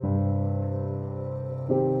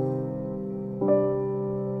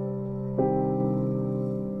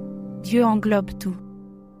Dieu englobe tout.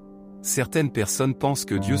 Certaines personnes pensent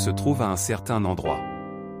que Dieu se trouve à un certain endroit.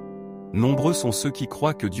 Nombreux sont ceux qui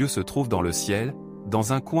croient que Dieu se trouve dans le ciel,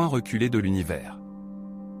 dans un coin reculé de l'univers.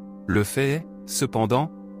 Le fait est,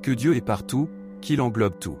 cependant, que Dieu est partout, qu'il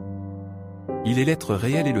englobe tout. Il est l'être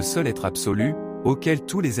réel et le seul être absolu, auquel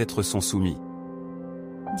tous les êtres sont soumis.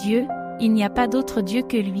 Dieu, il n'y a pas d'autre Dieu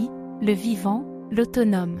que lui, le vivant,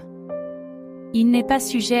 l'autonome. Il n'est pas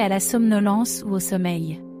sujet à la somnolence ou au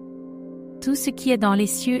sommeil. Tout ce qui est dans les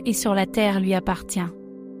cieux et sur la terre lui appartient.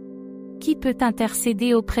 Qui peut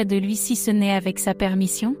intercéder auprès de lui si ce n'est avec sa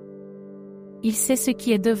permission? Il sait ce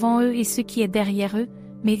qui est devant eux et ce qui est derrière eux,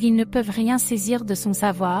 mais ils ne peuvent rien saisir de son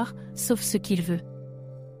savoir, sauf ce qu'il veut.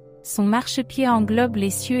 Son marchepied englobe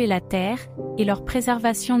les cieux et la terre, et leur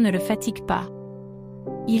préservation ne le fatigue pas.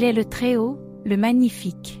 Il est le Très-Haut, le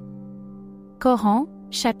Magnifique. Coran,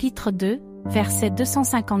 chapitre 2, verset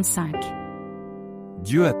 255.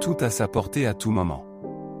 Dieu a tout à sa portée à tout moment.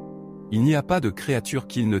 Il n'y a pas de créature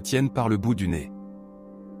qu'il ne tienne par le bout du nez.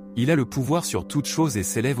 Il a le pouvoir sur toute chose et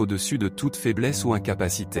s'élève au-dessus de toute faiblesse ou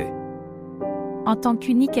incapacité. En tant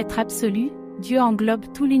qu'unique être absolu, Dieu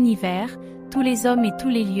englobe tout l'univers, tous les hommes et tous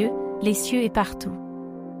les lieux, les cieux et partout.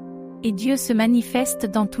 Et Dieu se manifeste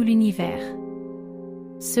dans tout l'univers.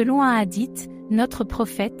 Selon un hadith, notre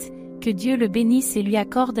prophète, que Dieu le bénisse et lui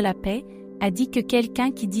accorde la paix, a dit que quelqu'un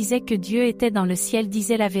qui disait que Dieu était dans le ciel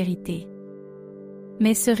disait la vérité.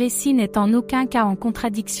 Mais ce récit n'est en aucun cas en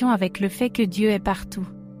contradiction avec le fait que Dieu est partout.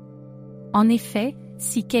 En effet,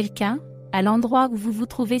 si quelqu'un, à l'endroit où vous vous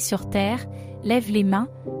trouvez sur terre, lève les mains,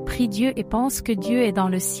 prie Dieu et pense que Dieu est dans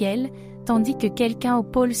le ciel, tandis que quelqu'un au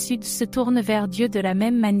pôle sud se tourne vers Dieu de la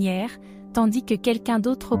même manière, tandis que quelqu'un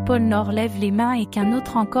d'autre au pôle nord lève les mains et qu'un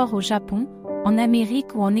autre encore au Japon, en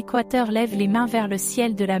Amérique ou en Équateur lève les mains vers le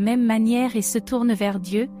ciel de la même manière et se tourne vers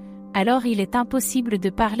Dieu, alors il est impossible de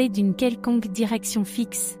parler d'une quelconque direction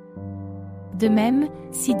fixe. De même,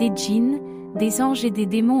 si des djinns, des anges et des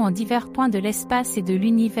démons en divers points de l'espace et de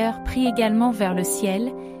l'univers prient également vers le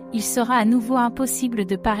ciel, il sera à nouveau impossible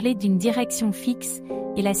de parler d'une direction fixe,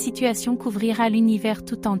 et la situation couvrira l'univers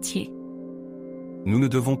tout entier. Nous ne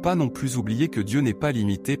devons pas non plus oublier que Dieu n'est pas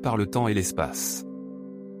limité par le temps et l'espace.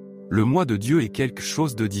 Le moi de Dieu est quelque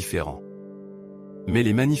chose de différent. Mais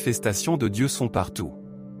les manifestations de Dieu sont partout.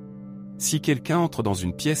 Si quelqu'un entre dans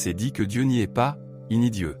une pièce et dit que Dieu n'y est pas, il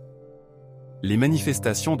nie Dieu. Les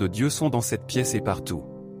manifestations de Dieu sont dans cette pièce et partout.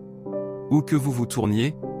 Où que vous vous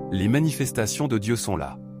tourniez, les manifestations de Dieu sont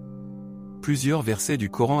là. Plusieurs versets du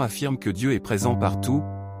Coran affirment que Dieu est présent partout,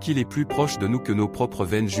 qu'il est plus proche de nous que nos propres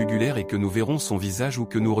veines jugulaires et que nous verrons son visage où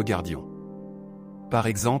que nous regardions. Par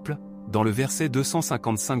exemple, dans le verset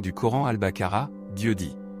 255 du Coran Al-Baqarah, Dieu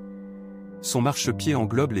dit « Son marchepied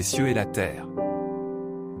englobe les cieux et la terre ».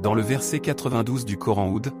 Dans le verset 92 du Coran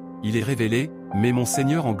Oud, il est révélé « Mais mon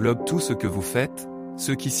Seigneur englobe tout ce que vous faites »,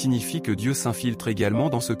 ce qui signifie que Dieu s'infiltre également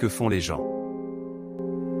dans ce que font les gens.